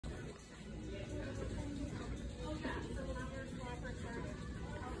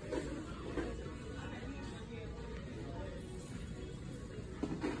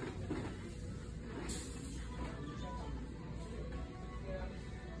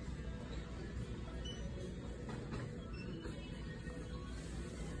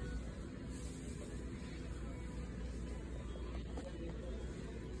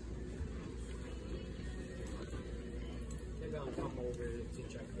over to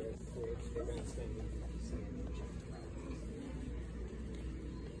check the cords. They're going to stand in the same.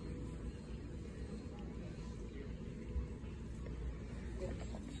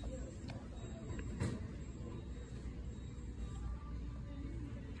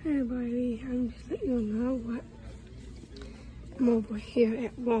 Hey everybody, I'm just letting you know what I'm over here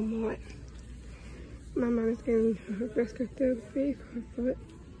at Walmart. My mom is getting her physical therapy for her foot.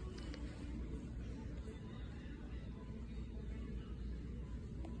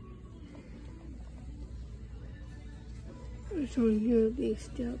 I'm showing you these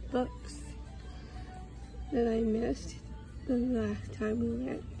steel books that I missed the last time we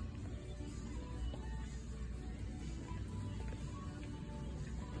went.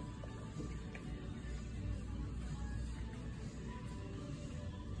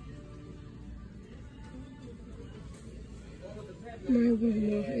 My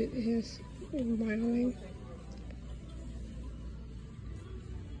Walmart is remodeling.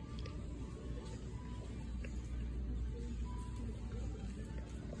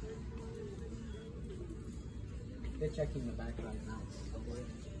 They're checking the back right now.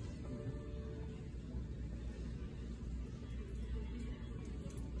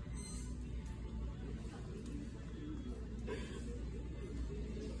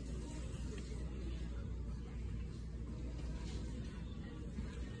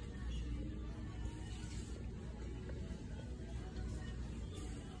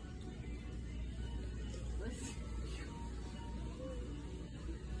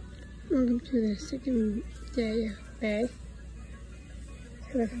 Welcome to the second day of May.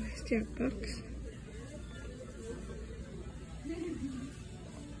 So look at my steel books.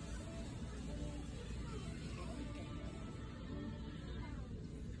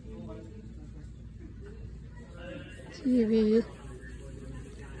 TV,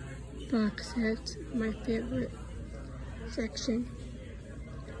 box sets, my favorite section.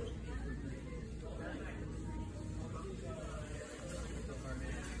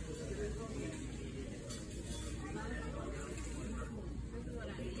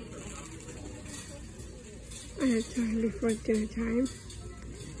 I have time before dinner time,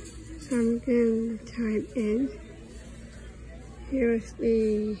 so I'm getting the time in. Here's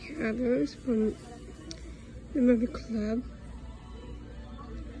the others from the movie club.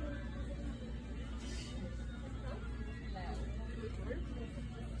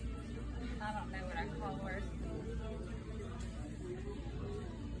 I don't know what I call hers.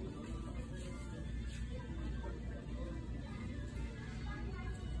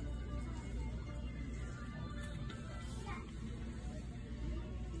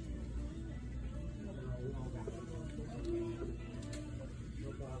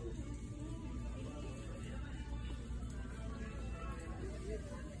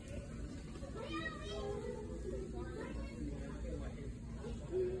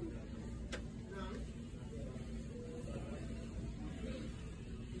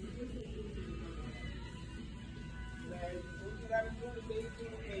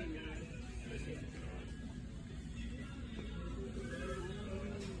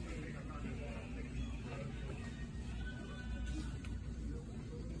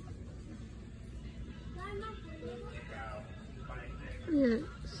 Yeah,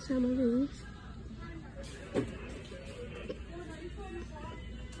 some of these.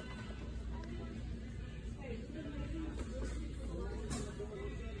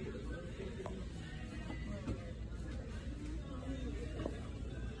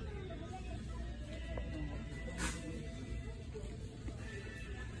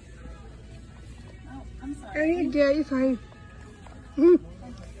 Oh, I'm sorry. Oh, you're fine.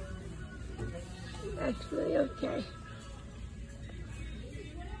 That's really okay.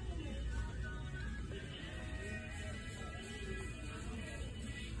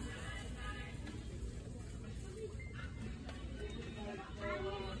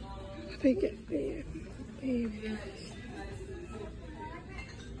 I think it's baby.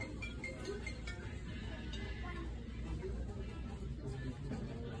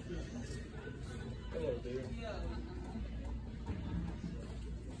 Hello, dear.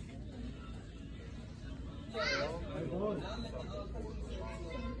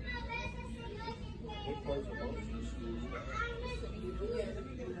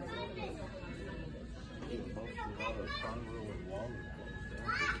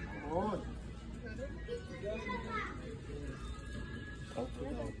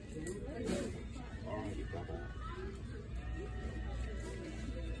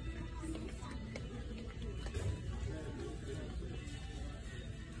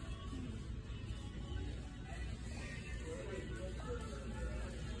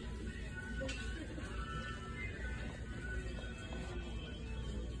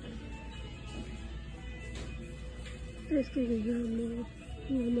 Let's go to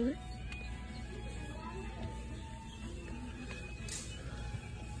Walmart.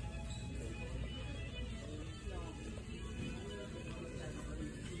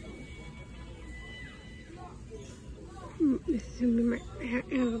 This is gonna be my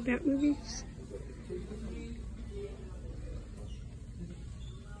about movies.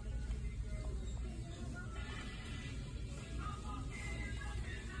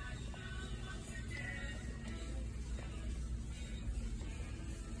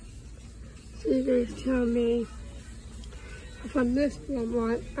 So you guys tell me from this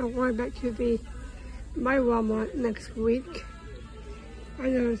Walmart, I'm going back to my Walmart next week. I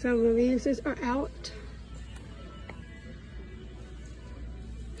know some releases are out.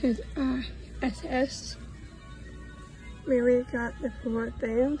 Here's SS. We already got the 4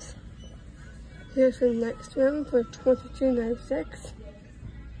 things. Here's the next one for $22.96.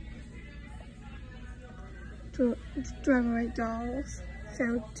 Strawberry dolls,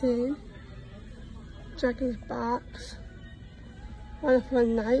 17. Jackie's box. Wonderful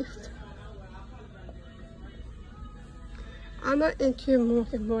knife. I'm not into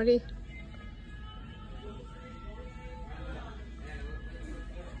Mork and Morty.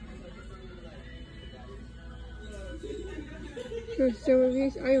 So some of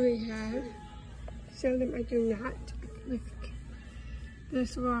these I already have. Some of them I do not. Like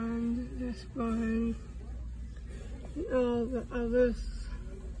this one, and all the others.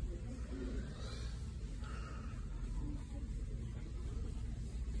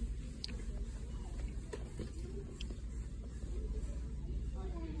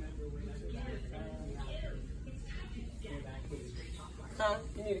 Huh?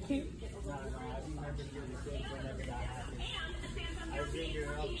 You need a key? No, I remember you whenever that happened. I was figuring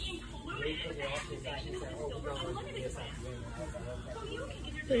out, wait till they're off the side. He said, oh, we don't want to do this at the end. I was like,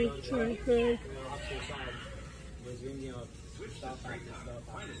 okay. Very try her. We were off to the side. Was ringing up stop signs and stuff.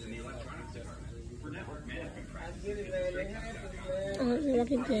 I get it, man. It happens, man. Oh, it's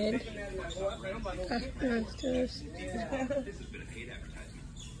looking good. Downstairs.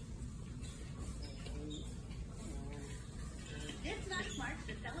 This month marks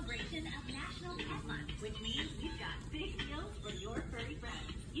the celebration of National Pet Month, which means we've got big deals for your furry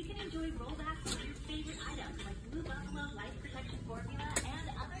friends. You can enjoy rollbacks on your favorite items like Blue Buffalo Life Protection Formula and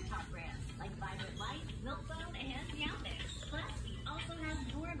other top brands like Vibrant Light, Milkbone, and Meowmix. Plus, we also have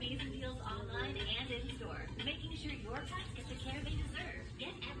more amazing deals online and in store, making sure your pets get the care they deserve.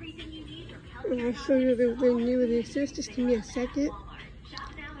 Get everything you need from health. I'll show you the new releases. Just give me a second.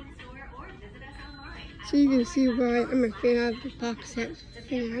 Shop now in store or visit us online. So you can see why I'm a fan of the box set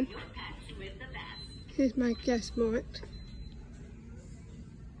fan. Here's my guest mart.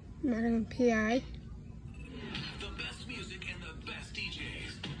 Magnum PI. The best music and the best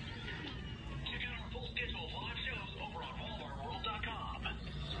DJs. Check out our full schedule of live shows over on WalmartWorld.com.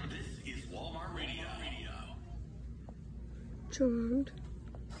 This is Walmart Radio. Charmed.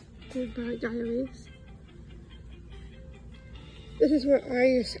 Goodbye Diaries. This is what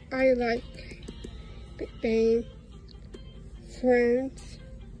I like. Big Bang. Friends.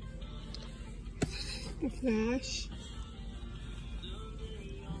 The Flash.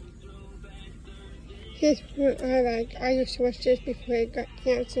 Here's what I like. I used to watch this before it got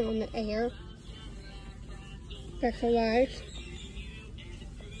canceled on the air. Back Alive.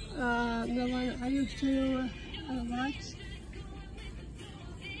 The one I used to watch.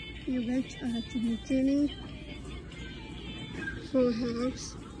 The Events of the Beginning. Full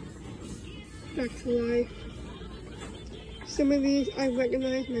House. Back to Life. Some of these I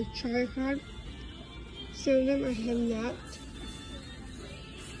recognize my childhood. Some of them I have not.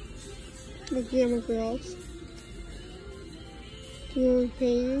 The Glamour Girls. Growing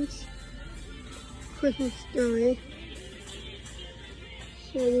Pains. Christmas Story.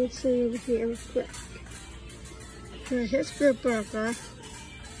 So I need to see over here real quick. So here's Good Burger.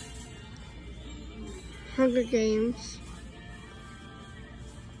 Hunger Games.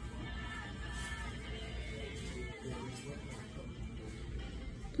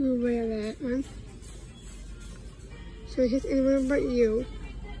 Blu-ray of that one. So here's Anyone But You.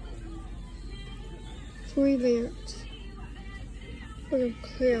 Toy lamps. For the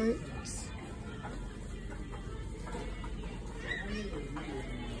clearance.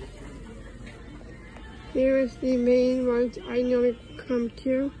 Here is the main ones I normally come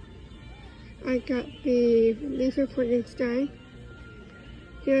to. I got the Lisa Frankenstein.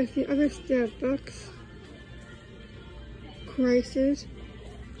 Here's the other stab books. Crisis.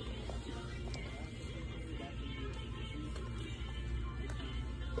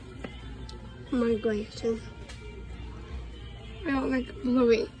 Migration. I don't like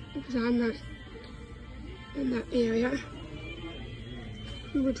Blu-ray because I'm not in that area.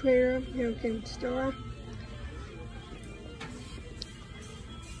 Movie trailer, American store.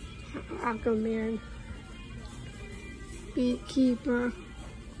 Aquaman. Beekeeper.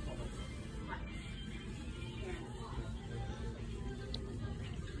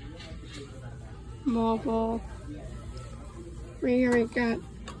 Marvel. We already got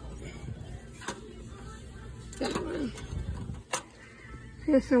that one.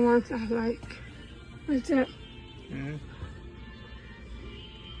 Here's the ones I like. What's that? Mm-hmm.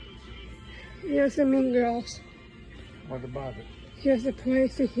 Here's the Mean Girls. What about it? Here's the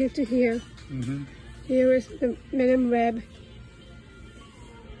Place to Here to Here. Mm-hmm. Here is the Men in Red.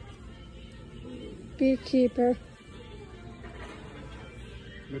 Beekeeper.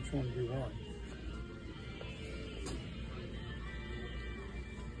 Which one do you want?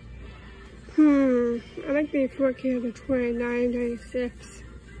 I like the 4K, the 29.96.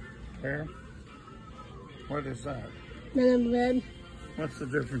 Where? What is that? Men in Red. What's the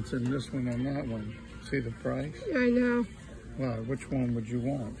difference in this one and that one? See the price? I know. Well, which one would you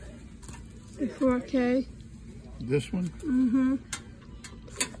want? The 4K. This one? Mm-hmm.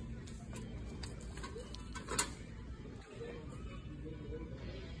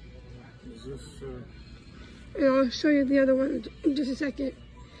 Is this, And I'll show you the other one in just a second.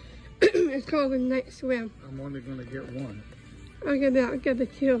 It's called the Night Swim. I'm only going to get one. I'll get that. I'll get the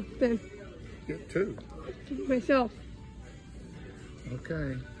two then. Get two. Myself.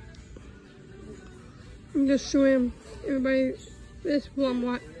 Okay. I'm just showing everybody this one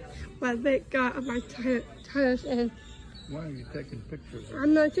what they got of my tires and Why are you taking pictures?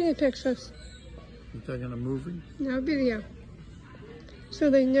 I'm not taking pictures. You taking a movie? No video.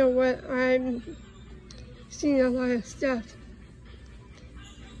 So they know what I'm seeing a lot of stuff.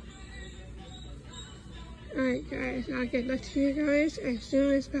 Alright guys, I'll get back to you guys as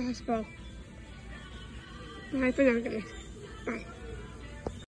soon as possible. Bye for now guys. Bye.